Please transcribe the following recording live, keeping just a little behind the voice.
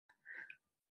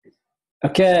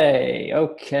Okay,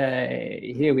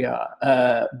 here we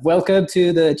are. Welcome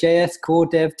to the JS Core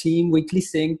Dev Team Weekly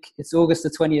Sync. It's August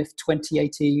the 20th,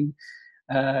 2018.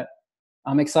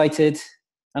 I'm excited.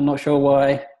 I'm not sure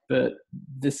why, but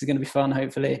this is going to be fun,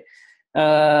 hopefully.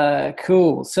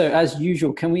 Cool. So as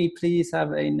usual, can we please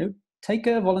have a note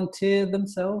taker volunteer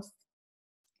themselves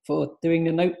for doing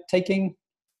the note taking?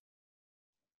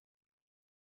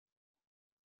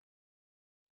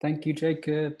 Thank you,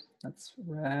 Jacob. That's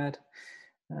rad.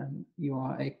 You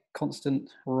are a constant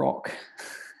rock.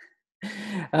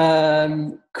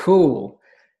 Cool.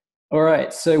 All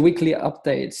right, so weekly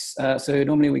updates. So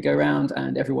normally we go around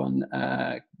and everyone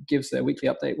gives their weekly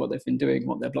update, what they've been doing,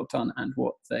 what they've blocked on, and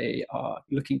what they are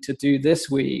looking to do this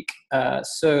week.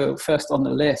 So first on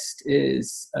the list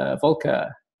is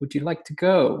Volker. Would you like to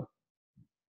go?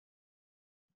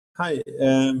 Hi,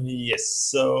 yes,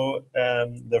 so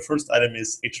the first item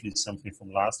is actually something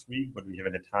from last week, but we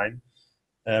haven't had time.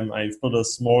 I've built a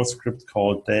small script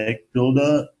called Deck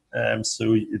Builder.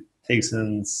 So it takes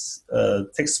in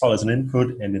text file as an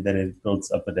input, and then it builds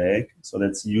up a deck. So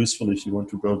that's useful if you want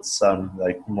to build some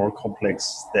more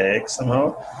complex deck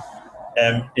somehow.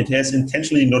 It has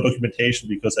intentionally no documentation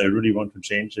because I really want to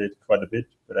change it quite a bit,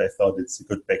 but I thought it's a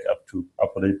good backup to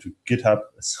upload it to GitHub.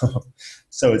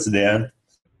 So it's there.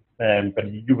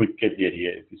 But you would get the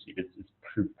idea if you see it. It's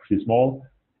pretty small.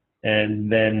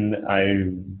 And then I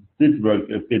did work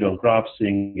a bit on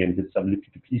GraphSync and did some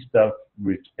libp2p stuff,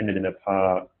 which ended in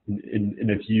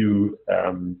a few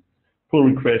pull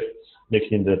requests,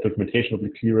 making the documentation a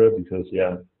bit clearer because,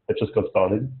 yeah, I just got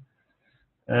started.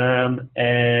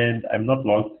 And I'm not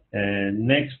logged. And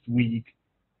next week,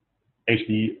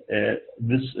 actually,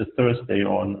 this Thursday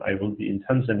on, I will be in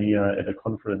Tanzania at a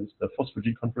conference, the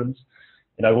Phosphor-G conference,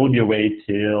 and I will be away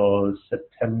till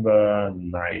September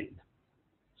 9th.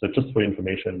 So just for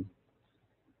information.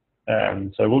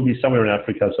 So I will be somewhere in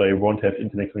Africa, so I won't have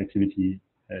internet connectivity.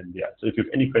 And yeah, so if you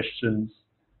have any questions,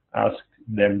 ask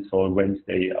them till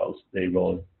Wednesday, else they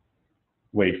will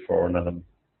wait for another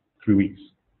 3 weeks.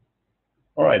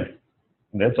 All right,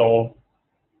 and that's all.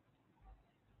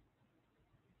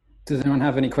 Does anyone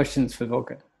have any questions for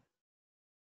Volker?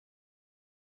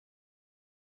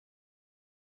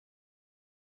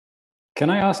 Can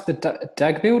I ask the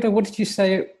DAG builder, what did you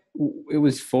say it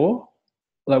was for?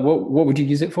 Like, what would you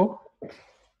use it for?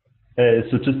 I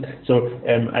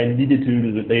needed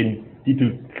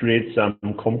to create some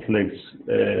complex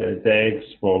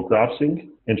DAGs for GraphSync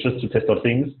and just to test out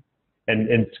things. And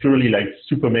it's currently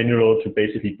super manual to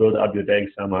basically build up your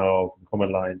DAG somehow from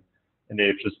command line. And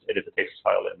then just edit the text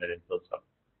file and then it builds up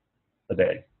a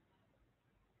DAG.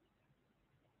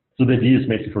 So the idea is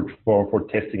basically for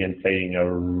testing and playing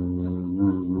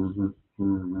around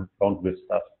with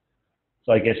stuff.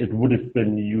 So I guess it would have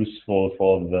been useful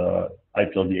for the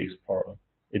IPLD Explorer.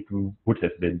 It would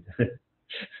have been.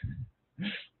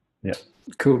 Yeah.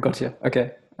 Cool, gotcha.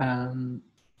 Okay.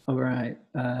 All right.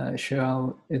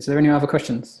 Is there any other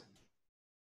questions?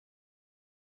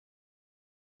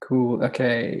 Cool.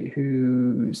 Okay.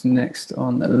 Who's next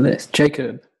on the list?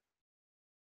 Jacob.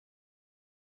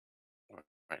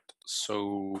 Right.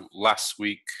 So last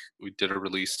week we did a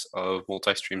release of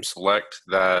multi-stream select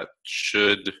that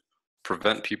should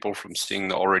prevent people from seeing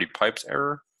the already piped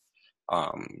error.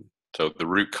 So the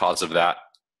root cause of that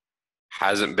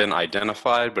hasn't been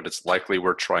identified, but it's likely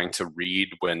we're trying to read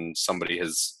when somebody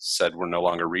has said we're no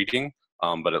longer reading,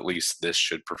 but at least this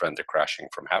should prevent the crashing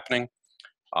from happening.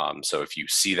 So if you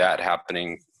see that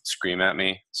happening, scream at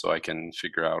me so I can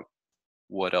figure out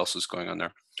what else is going on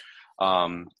there.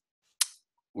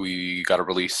 We got a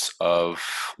release of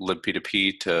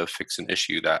libp2p to fix an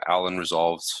issue that Alan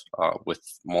resolved with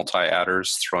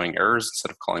multi-adders throwing errors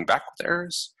instead of calling back with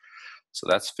errors. So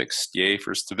that's fixed. Yay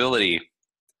for stability.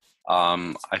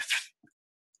 I've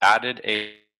added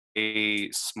a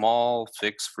small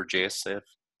fix for JSF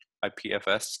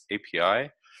IPFS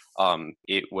API.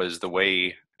 It was the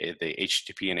way the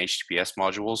HTTP and HTTPS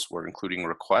modules were including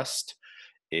request.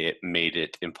 It made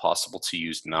it impossible to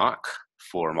use knock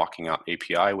for mocking out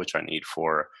API, which I need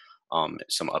for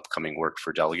some upcoming work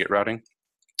for delegate routing.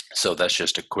 So that's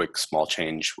just a quick small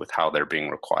change with how they're being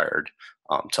required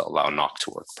to allow knock to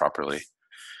work properly.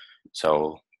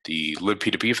 So the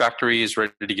libp2p factory is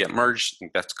ready to get merged. I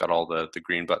think that's got all the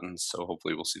green buttons. So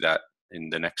hopefully we'll see that in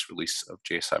the next release of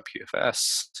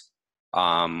JS-IPFS.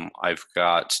 I've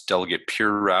got delegate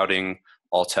peer routing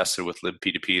all tested with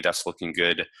libp2p. That's looking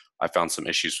good. I found some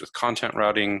issues with content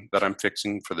routing that I'm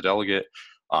fixing for the delegate.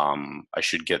 I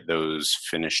should get those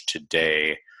finished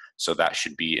today. So that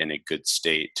should be in a good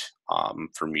state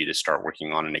for me to start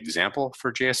working on an example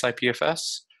for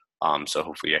JS-IPFS. So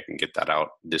hopefully I can get that out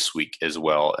this week as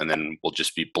well. And then we'll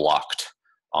just be blocked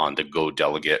on the Go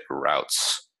delegate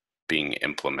routes being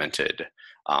implemented.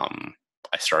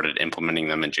 I started implementing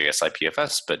them in JS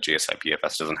IPFS, but JS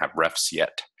IPFS doesn't have refs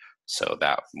yet. So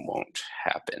that won't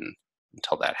happen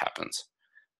until that happens.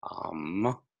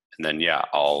 And then, yeah,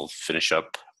 I'll finish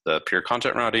up the peer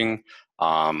content routing.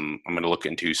 I'm going to look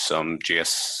into some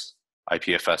JS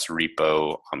IPFS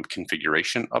repo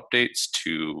configuration updates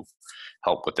to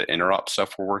help with the interop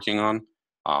stuff we're working on,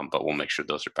 but we'll make sure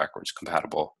those are backwards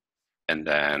compatible. And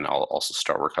then I'll also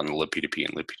start work on the libp2p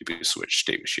and libp2p switch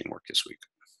state machine work this week.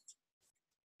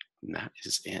 And that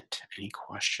is it. Any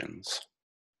questions?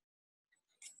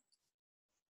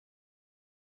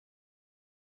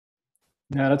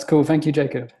 Yeah, that's cool. Thank you,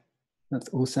 Jacob. That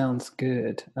all sounds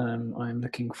good. I'm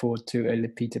looking forward to a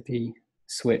libp2p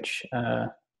switch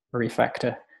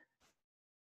refactor.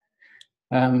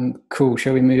 Cool.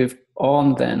 Shall we move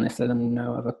on then? If there are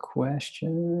no other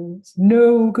questions?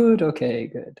 No, good. Okay,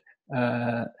 good.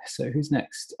 So who's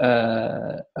next?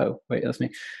 Oh, wait, that's me.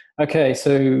 Okay,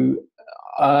 so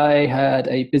I had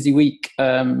a busy week.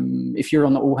 If you're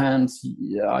on the all hands,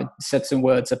 I said some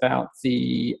words about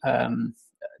the,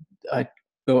 I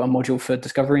built a module for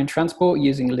discovery and transport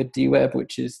using libdweb,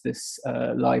 which is this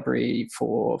library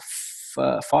for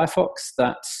Firefox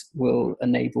that will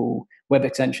enable web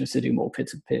extensions to do more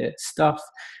peer-to-peer stuff.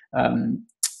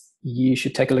 You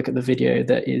should take a look at the video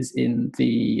that is in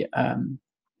the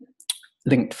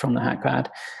linked from the hackpad.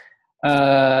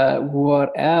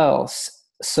 What else?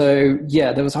 So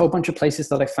yeah, there was a whole bunch of places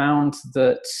that I found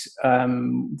that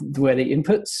where the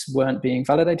inputs weren't being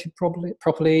validated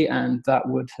properly, and that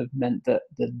would have meant that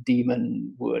the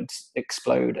daemon would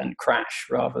explode and crash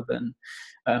rather than.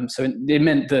 So it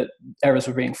meant that errors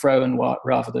were being thrown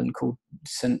rather than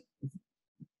sent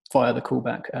via the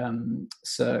callback.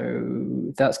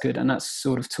 So that's good, and that's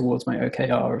sort of towards my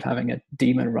OKR of having a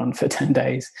daemon run for 10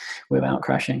 days without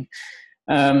crashing.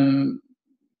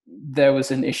 There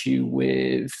was an issue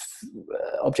with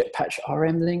object patch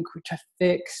RM link, which I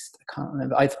fixed. I can't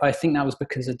remember. I think that was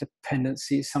because of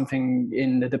dependencies. Something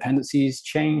in the dependencies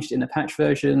changed in the patch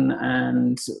version,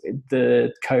 and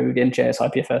the code in JS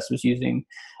IPFS was using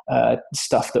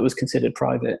stuff that was considered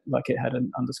private, like it had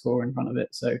an underscore in front of it.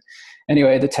 So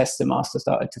anyway, the tester master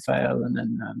started to fail, and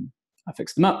then I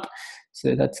fixed them up.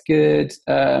 So that's good.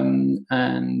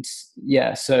 And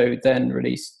yeah, so then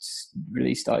released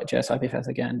JS IPFS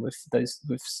again with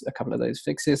a couple of those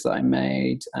fixes that I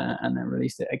made, and then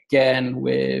released it again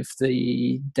with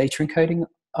the data encoding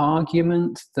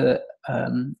argument that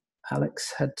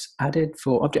Alex had added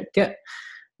for object get.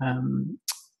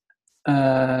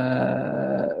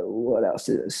 What else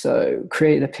is it? So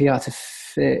create a PR to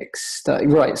fix stuff.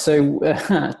 Right, so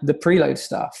the preload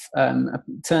stuff.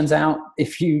 Turns out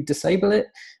if you disable it,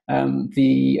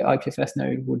 the IPFS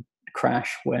node would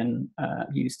crash when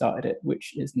you started it,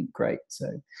 which isn't great. So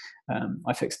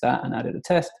I fixed that and added a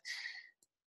test.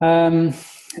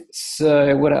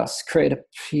 So what else? Create a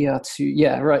PR2.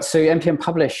 Yeah, right. So npm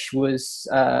publish was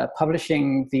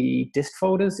publishing the dist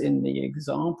folders in the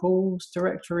examples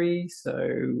directory.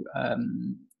 So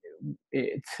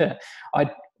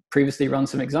I'd previously run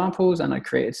some examples, and I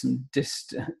created some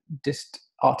dist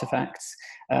artifacts.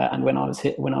 And when I was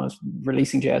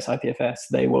releasing JS IPFS,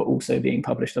 they were also being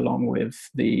published along with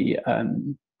the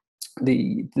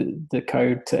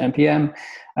code to npm,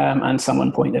 and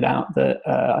someone pointed out that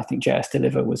I think JS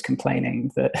Deliver was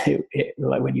complaining that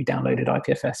like when you downloaded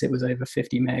IPFS, it was over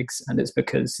 50 megs, and it's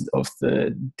because of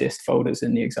the dist folders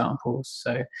in the examples.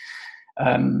 So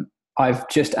I've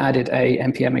just added a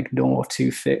npm ignore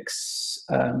to fix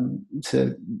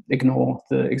to ignore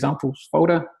the examples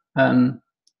folder,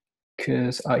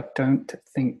 because I don't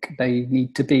think they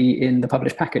need to be in the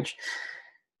published package.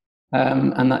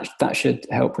 And that should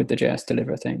help with the JS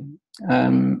Deliver thing.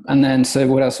 And then, so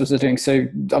what else was I doing? So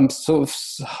I'm sort of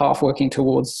half working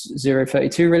towards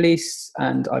 0.32 release,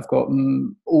 and I've got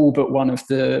all but one of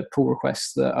the pull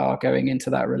requests that are going into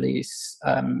that release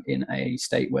in a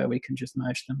state where we can just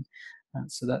merge them.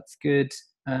 So that's good.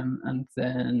 And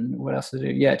then what else did I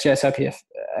do? Yeah, JS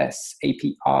IPFS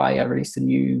API, I released a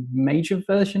new major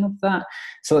version of that.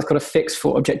 So it's got a fix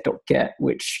for object.get,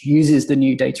 which uses the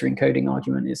new data encoding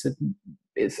argument.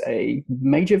 It's a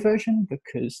major version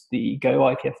because the Go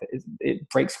IPFS, it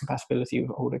breaks compatibility with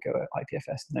older Go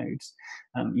IPFS nodes.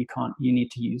 You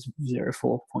need to use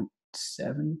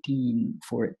 0.4.17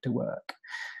 for it to work.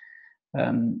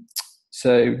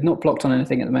 So not blocked on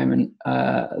anything at the moment.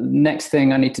 Next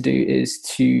thing I need to do is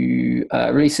to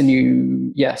release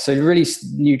release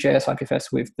new JS IPFS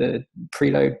with the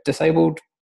preload disabled,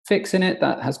 fixing it.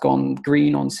 That has gone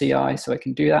green on CI, so I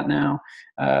can do that now.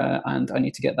 And I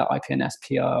need to get that IPNS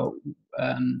PR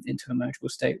into a mergeable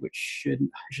state, which should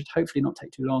hopefully not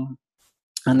take too long.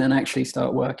 And then actually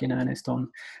start work in earnest on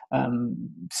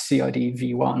CID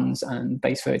V1s and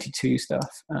base 32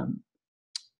 stuff,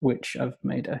 which I've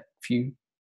made a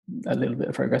little bit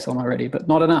of progress on already, but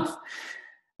not enough.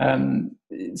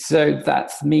 So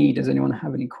that's me. Does anyone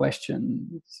have any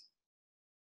questions?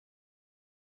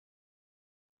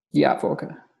 Yeah,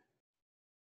 Volker.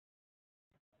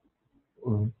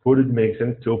 Would it make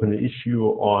sense to open an issue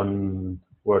on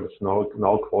what is now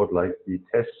called like the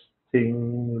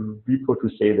testing repo to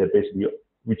say that basically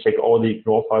we check all the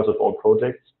ignore files of all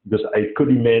projects? Because I could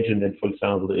imagine that, for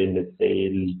example, in let's say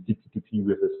DP2P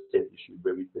with the same issue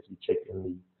where we basically check in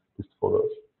the list folders.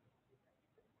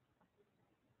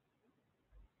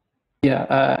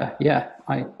 Yeah,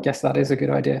 I guess that is a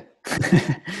good idea.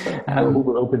 Who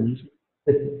will open the issue?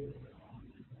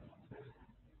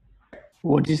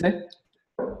 What did you say?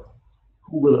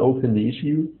 Who will open the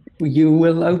issue? You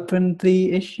will open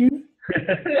the issue?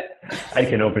 I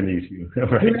can open the issue.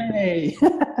 Right. Hooray!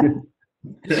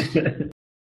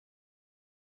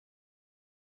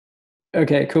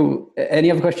 Okay, cool. Any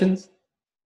other questions?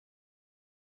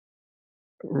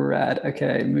 Rad.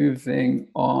 Okay, moving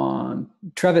on.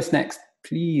 Travis next,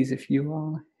 please, if you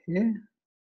are here.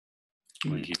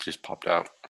 He just popped out.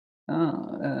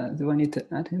 Do I need to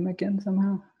add him again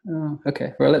somehow?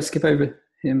 Okay, well, let's skip over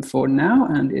him for now,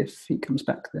 and if he comes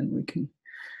back, then we can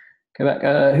go back.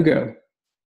 Hugo.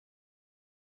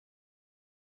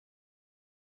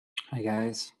 Hi,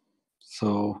 guys.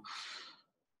 So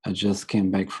I just came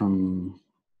back from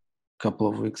a couple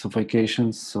of weeks of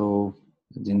vacation, so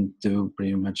I didn't do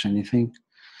pretty much anything.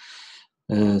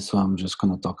 So I'm just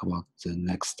going to talk about the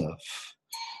next stuff.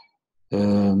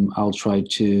 I'll try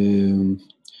to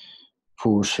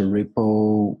push a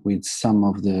repo with some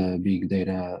of the big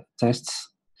data tests.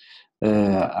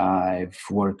 I've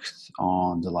worked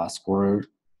on the last quarter,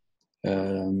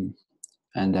 and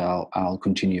I'll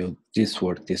continue this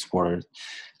work this quarter,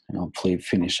 and hopefully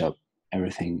finish up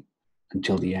everything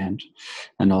until the end,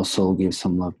 and also give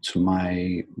some love to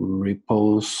my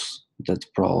repos that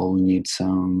probably need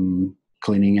some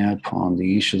cleaning up on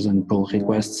the issues and pull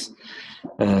requests,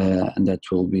 and that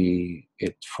will be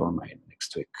it for my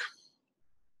next week.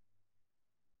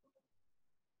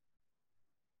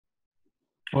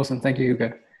 Awesome, thank you,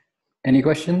 Hugo. Any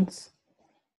questions?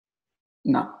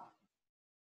 No.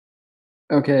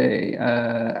 Okay,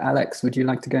 Alex, would you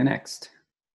like to go next?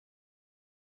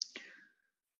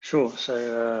 Sure.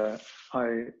 So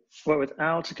I work with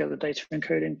Al to get the data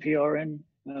encoding PR in.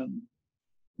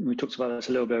 We talked about this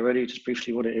a little bit already. Just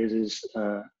briefly, what it is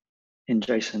in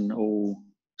JSON, all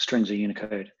strings are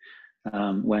Unicode.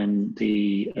 When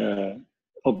the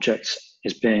object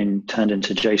is being turned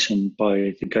into JSON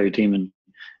by the Go daemon,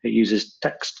 it uses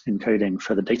text encoding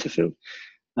for the data field.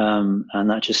 And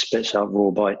that just spits out raw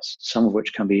bytes, some of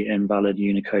which can be invalid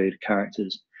Unicode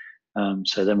characters.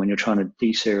 So then when you're trying to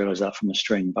deserialize that from a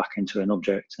string back into an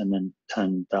object and then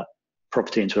turn that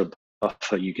property into a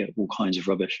buffer, you get all kinds of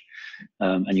rubbish.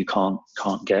 And you can't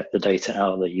get the data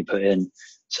out that you put in.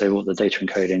 So what the data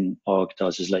encoding arg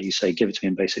does is let you say, give it to me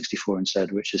in base 64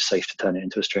 instead, which is safe to turn it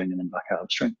into a string and then back out of a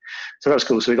string. So that's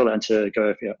cool. So we got that into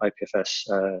Go IPFS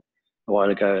a while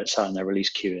ago. It sat in their release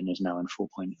queue and is now in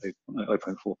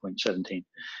 4.17.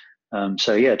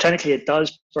 So yeah, technically it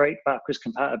does break backwards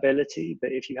compatibility,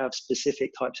 but if you have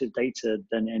specific types of data,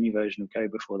 then any version of Go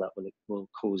before that will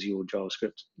cause your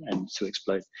JavaScript end to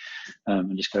explode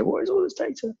and just go, what is all this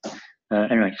data?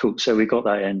 Anyway, cool. So we got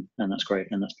that in, and that's great,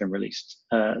 and that's been released.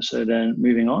 So then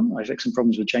moving on, I fixed some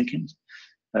problems with Jenkins,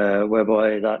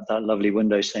 whereby that lovely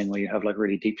Windows thing where you have like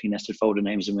really deeply nested folder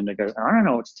names and Windows goes, I don't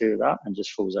know what to do with that, and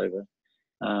just falls over.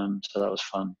 So that was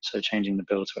fun. So changing the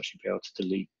build to actually be able to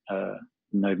delete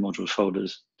node modules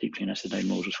folders, deeply nested node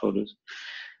modules folders.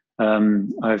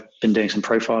 I've been doing some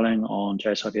profiling on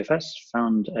JS IPFS,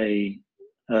 found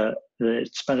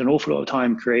it spent an awful lot of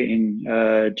time creating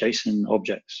JSON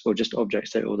objects, or just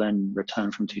objects that will then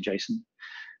return from to JSON.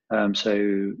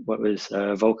 So what was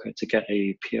Volker to get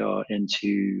a PR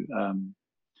into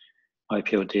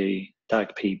IPLD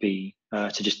DAG PB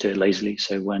to just do it lazily.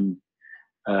 So when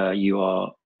you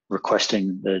are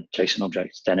requesting the JSON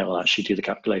object, then it will actually do the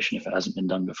calculation if it hasn't been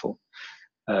done before,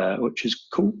 which is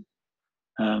cool.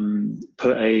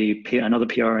 Put another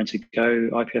PR into Go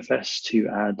IPFS to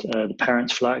add the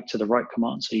parents flag to the write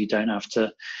command, so you don't have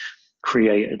to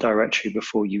create a directory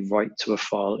before you write to a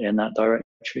file in that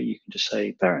directory. You can just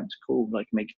say parents, cool, like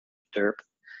make derp.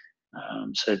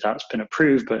 So that's been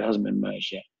approved, but it hasn't been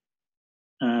merged yet.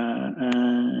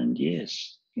 and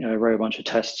yes, I wrote a bunch of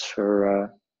tests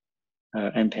for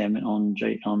npm on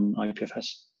IPFS,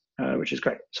 which is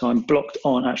great. So I'm blocked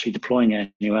on actually deploying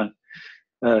it anywhere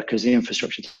because the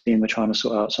infrastructure team are trying to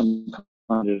sort out some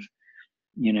kind of,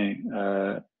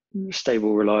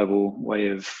 stable, reliable way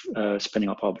of spinning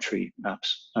up arbitrary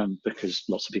apps because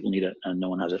lots of people need it and no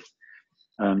one has it.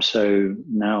 So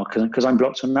now, because I'm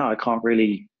blocked on that, I can't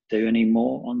really do any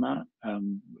more on that,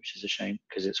 which is a shame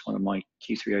because it's one of my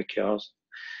Q3 OKRs.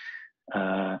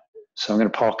 So I'm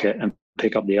going to park it and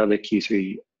pick up the other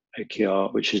Q3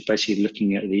 OKR, which is basically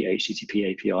looking at the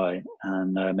HTTP API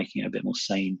and making it a bit more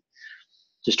sane.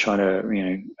 Just trying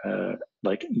to,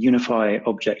 like unify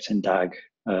object and DAG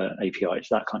APIs,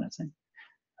 that kind of thing.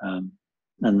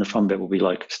 And the fun bit will be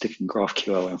like sticking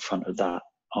GraphQL in front of that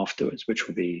afterwards, which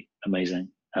will be amazing.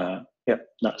 Yeah,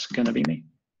 that's going to be me.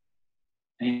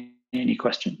 Any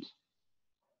questions?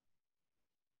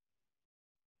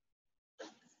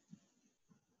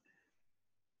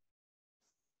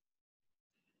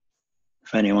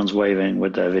 If anyone's waving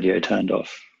with their video turned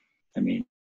off, I mean.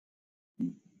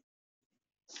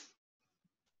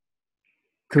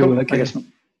 Cool. Okay. I guess not.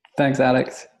 Thanks,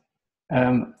 Alex.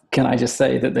 Can I just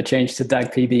say that the change to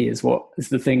DAG-PB is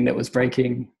the thing that was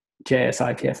breaking JS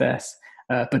IPFS,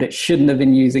 but it shouldn't have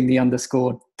been using the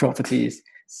underscore properties.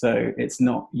 So it's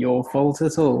not your fault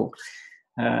at all.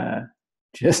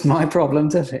 Just my problem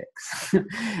to fix.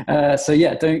 So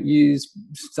yeah, don't use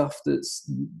stuff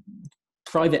that's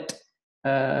private.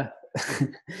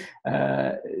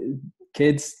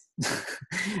 Kids.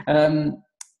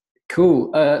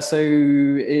 Cool. So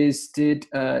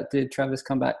did Travis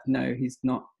come back? No, he's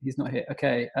not here.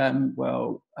 Okay.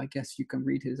 Well, I guess you can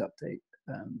read his update.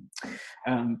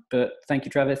 But thank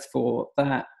you, Travis, for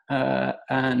that.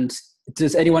 And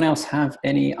does anyone else have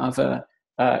any other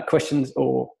questions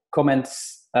or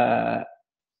comments that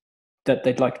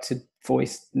they'd like to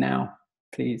voice now,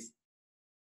 please?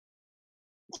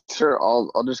 Sure.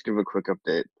 I'll just give a quick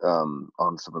update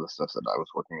on some of the stuff that I was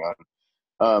working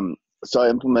on. So I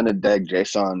implemented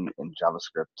DAG.json in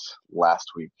JavaScript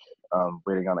last week,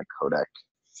 waiting on a codec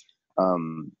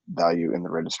value in the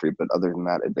registry. But other than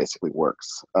that, it basically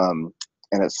works. And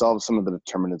it solves some of the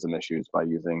determinism issues by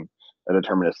using a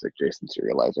deterministic JSON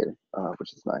serializer,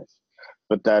 which is nice.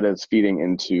 But that is feeding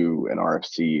into an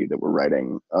RFC that we're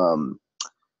writing,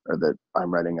 or that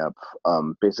I'm writing up,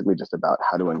 basically just about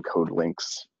how to encode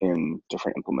links in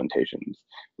different implementations.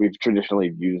 We've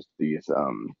traditionally used these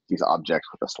objects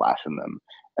with a slash in them,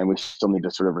 and we still need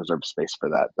to sort of reserve space for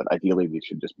that. But ideally, these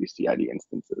should just be CID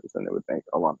instances, and it would make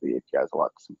a lot of the APIs a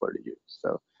lot simpler to use.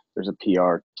 So there's a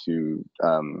PR to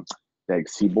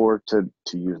DAG-CBOR to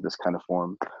use this kind of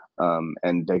form,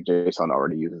 and DAG.json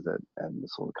already uses it, and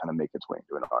this will kind of make its way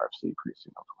into an RFC pretty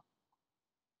soon.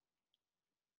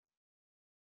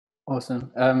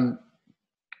 Awesome.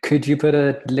 Could you put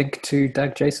a link to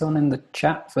DAG.json in the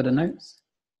chat for the notes?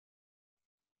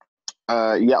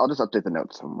 Yeah, I'll just update the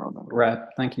notes. Right.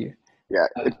 Thank you. Yeah,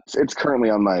 it's currently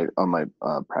on my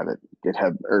private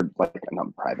GitHub, or like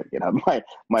not private GitHub,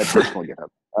 my personal GitHub.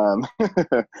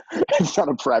 It's not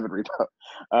a private repo.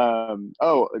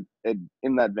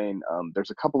 In that vein, there's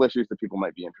a couple issues that people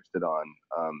might be interested on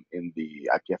in the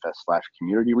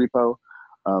IPFS/community repo.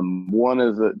 One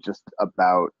is just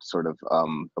about sort of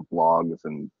the blogs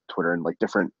and Twitter and like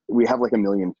we have like 1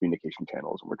 million communication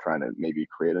channels, and we're trying to maybe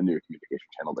create a new communication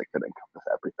channel that could encompass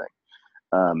everything.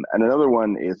 And another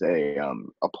one is a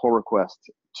pull request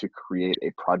to create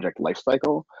a project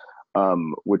lifecycle,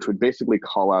 which would basically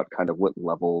call out kind of what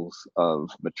levels of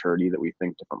maturity that we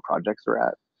think different projects are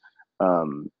at.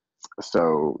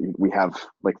 So we have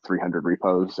like 300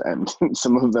 repos, and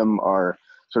some of them are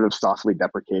sort of softly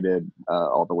deprecated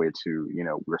all the way to,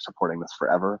 we're supporting this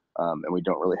forever. And we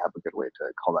don't really have a good way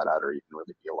to call that out or even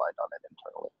really be aligned on it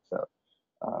internally. So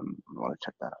I want to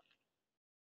check that out.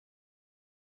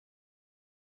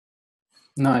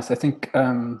 Nice. I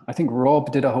think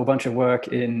Rob did a whole bunch of work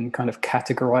in kind of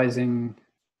categorizing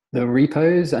the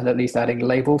repos and at least adding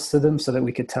labels to them so that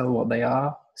we could tell what they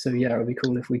are. So yeah, it would be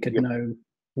cool if we could know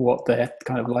what their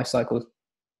kind of lifecycle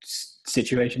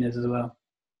situation is as well.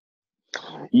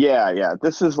 Yeah.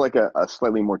 This is like a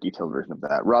slightly more detailed version of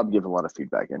that. Rob gave a lot of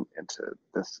feedback into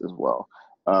this as well.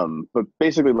 But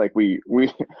basically, like we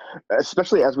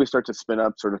especially as we start to spin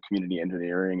up sort of community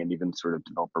engineering and even sort of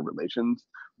developer relations,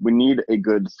 we need a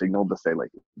good signal to say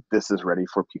like this is ready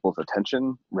for people's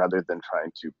attention, rather than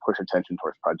trying to push attention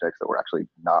towards projects that we're actually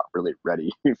not really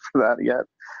ready for that yet.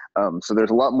 So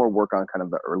there's a lot more work on kind of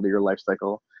the earlier life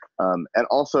cycle, and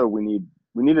also we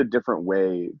need a different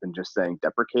way than just saying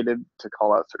deprecated to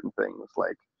call out certain things.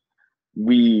 Like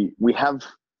we have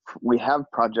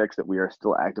projects that we are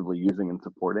still actively using and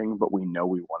supporting, but we know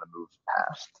we want to move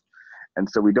past. And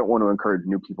so we don't want to encourage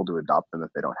new people to adopt them if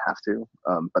they don't have to,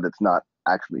 but it's not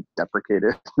actually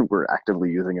deprecated. We're actively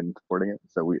using it and supporting it.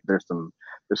 So there's some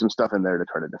stuff in there to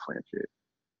try to differentiate.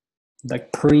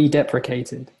 Like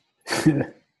pre-deprecated.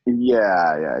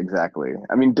 Yeah, exactly.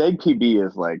 I mean, DegPB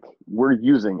is like, we're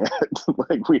using it.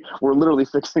 Like we're literally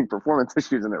fixing performance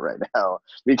issues in it right now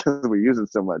because we use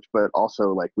it so much, but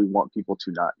also like we want people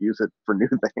to not use it for new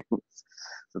things.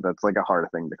 So that's like a hard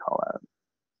thing to call out.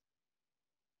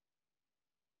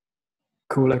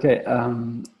 Cool. Okay.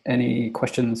 Any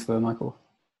questions for Michael?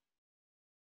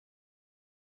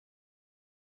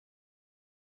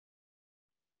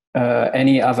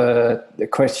 Any other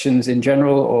questions in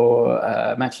general,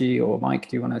 or Machi or Mike?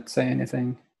 Do you want to say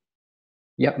anything?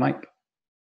 Yep, Mike.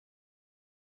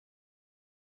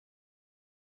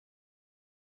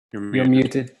 You're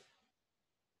muted.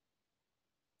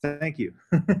 Thank you.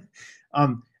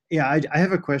 Yeah, I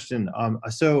have a question.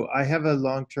 So I have a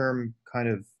long-term kind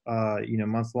of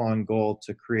month-long goal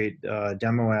to create a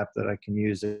demo app that I can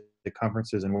use at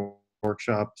conferences and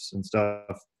workshops and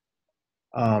stuff.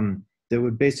 That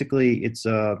would basically, it's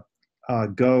a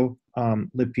Go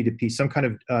libp2p, some kind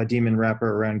of daemon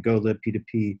wrapper around Go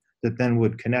libp2p that then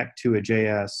would connect to a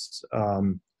JS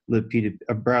libp2p,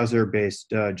 a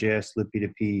browser-based JS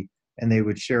libp2p, and they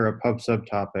would share a pub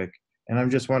subtopic. And I'm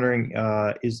just wondering,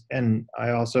 and I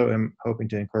also am hoping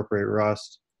to incorporate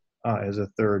Rust as a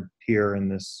third peer in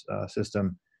this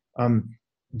system.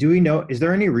 Do we know, is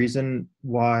there any reason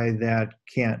why that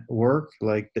can't work,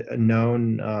 like a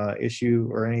known issue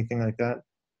or anything like that?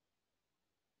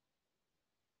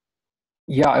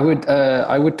 Yeah, I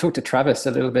would talk to Travis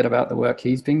a little bit about the work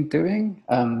he's been doing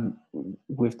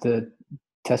with the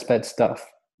testbed stuff.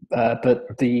 But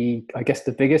I guess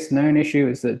the biggest known issue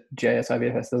is that JS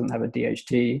IPFS doesn't have a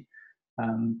DHT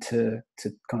to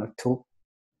kind of talk,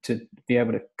 to be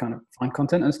able to kind of find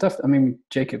content and stuff. I mean,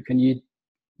 Jacob, can you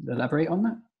elaborate on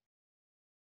that?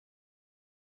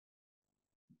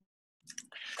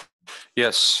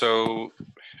 Yes, so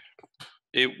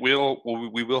we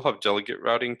will have delegate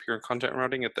routing, peer content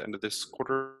routing at the end of this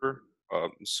quarter.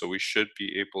 So we should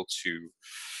be able to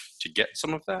get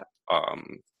some of that.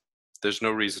 There's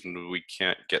no reason we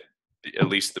can't get at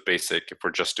least the basic if we're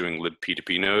just doing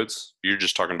libp2p nodes. You're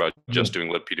just talking about just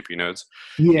doing libp2p nodes.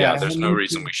 Yeah, there's no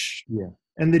reason we should. Yeah,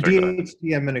 and the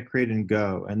DHT I'm going to create in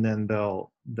Go, and then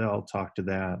they'll talk to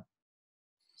that.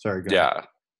 Sorry, go ahead.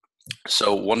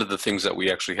 So one of the things that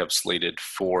we actually have slated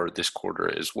for this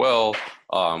quarter as well,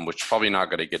 which probably not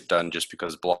going to get done just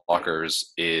because blockers,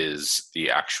 is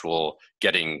the actual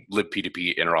getting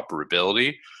libp2p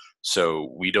interoperability.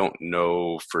 So we don't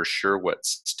know for sure what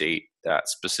state that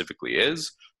specifically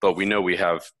is, but we know we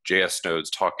have JS nodes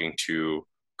talking to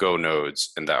Go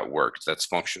nodes, and that works. That's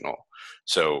functional.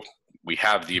 So we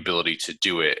have the ability to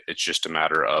do it. It's just a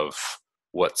matter of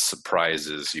what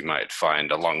surprises you might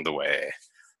find along the way.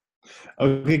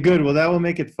 Okay, good. Well, that will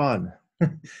make it fun.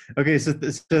 Okay, so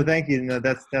thank you. No,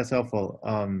 that's helpful.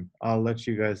 I'll let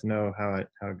you guys know how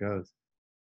it goes.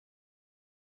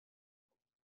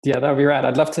 Yeah, that would be rad.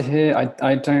 I'd love to hear.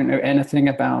 I don't know anything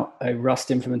about a Rust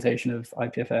implementation of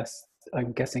IPFS.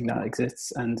 I'm guessing that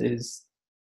exists and is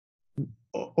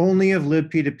only of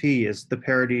libp2p. Is the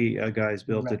parity guys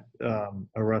built it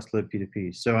a Rust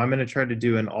libp2p. So I'm going to try to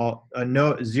do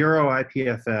zero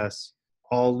IPFS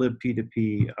all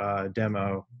libp2p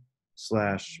demo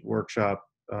 / workshop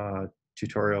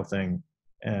tutorial thing.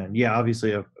 And yeah,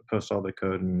 obviously I'll post all the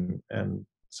code and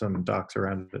some docs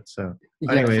around it. So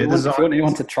yeah, anyway, if you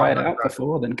want to try it out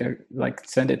before, then go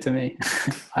send it to me.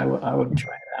 I would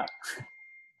try it out.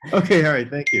 Okay, all right,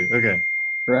 thank you. Okay.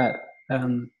 Right.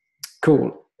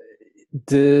 Cool.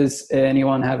 Does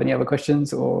anyone have any other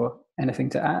questions or anything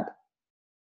to add?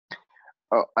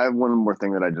 Oh, I have one more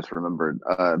thing that I just remembered.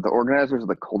 The organizers of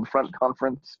the Cold Front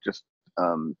conference just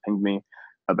pinged me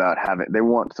about they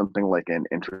want something like an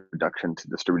introduction to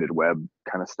distributed web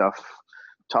kind of stuff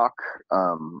talk.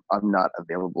 I'm not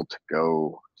available to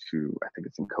go to, I think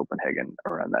it's in Copenhagen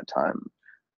around that time.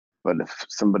 But if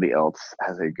somebody else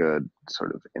has a good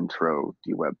sort of intro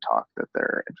DWeb talk that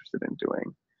they're interested in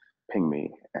doing, ping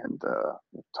me and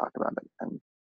we'll talk about it. And